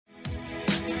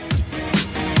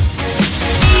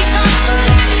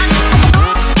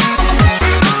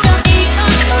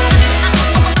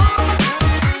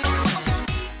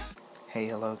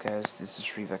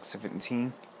Streetback17.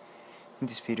 In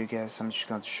this video, guys, I'm just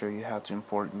going to show you how to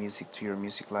import music to your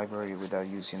music library without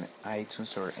using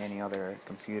iTunes or any other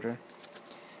computer.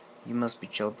 You must be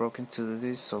jailbroken to do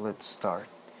this, so let's start.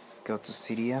 Go to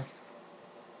Cydia.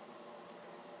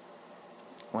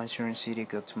 Once you're in Cydia,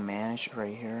 go to Manage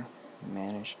right here.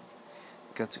 Manage.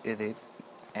 Go to Edit,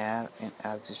 Add, and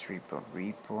add this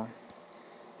repo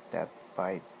that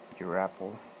by your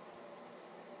Apple.net.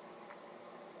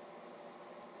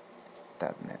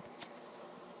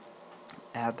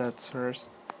 Add that source,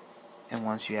 and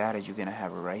once you add it, you're gonna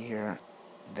have it right here.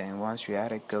 Then once you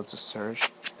add it, go to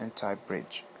search and type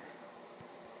bridge.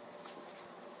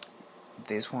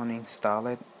 This one, install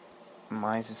it.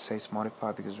 Mine it says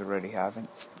modify because we already have it,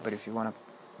 but if you want to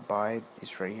buy it,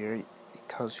 it's right here. It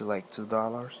costs you like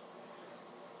 $2.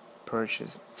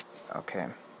 Purchase. Okay,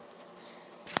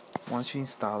 once you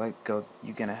install it,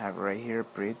 you're gonna have it right here,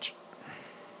 bridge.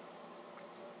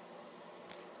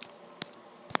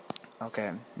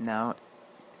 Okay, now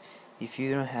if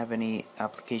you don't have any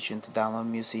application to download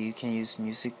music, you can use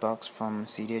Music Box from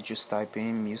Cydia. Just type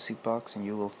in Music Box and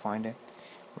you will find it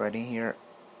right in here.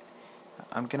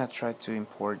 I'm gonna try to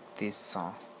import this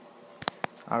song.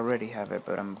 I already have it,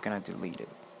 but I'm gonna delete it.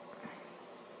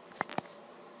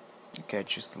 Okay,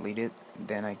 just delete it.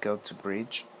 Then I go to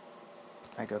bridge.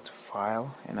 I go to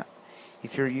file, and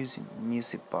if you're using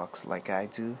Music Box like I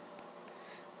do,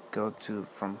 go to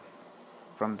from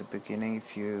the beginning.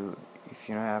 If you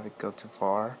don't have it, go to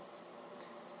var.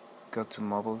 Go to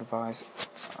mobile device.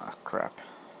 Crap.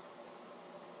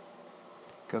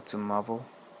 Go to mobile,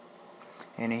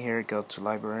 and here go to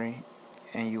library,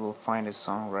 and you will find a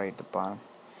song right at the bottom,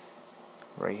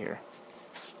 right here.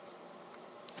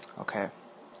 Okay,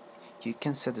 you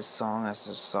can set the song, as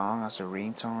a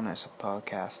ringtone, as a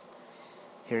podcast.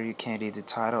 Here you can edit the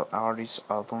title, artist,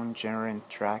 album, genre, and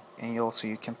track, and you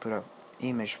can put an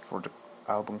image for the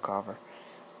album cover.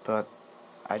 But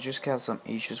I just got some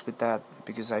issues with that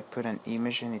because I put an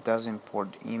image and it doesn't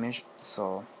import the image,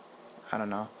 so I don't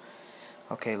know.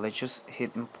 Okay, let's just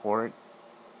hit import.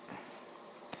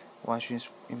 Once you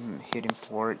hit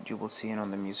import, you will see it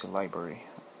on the music library.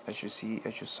 As you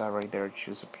saw right there, it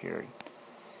just appeared.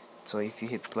 So if you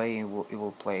hit play, it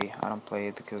will play. I don't play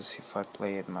it because if I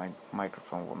play it, my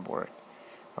microphone won't work.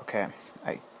 Okay,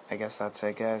 I guess that's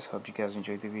it, guys. Hope you guys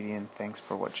enjoyed the video, and thanks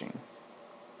for watching.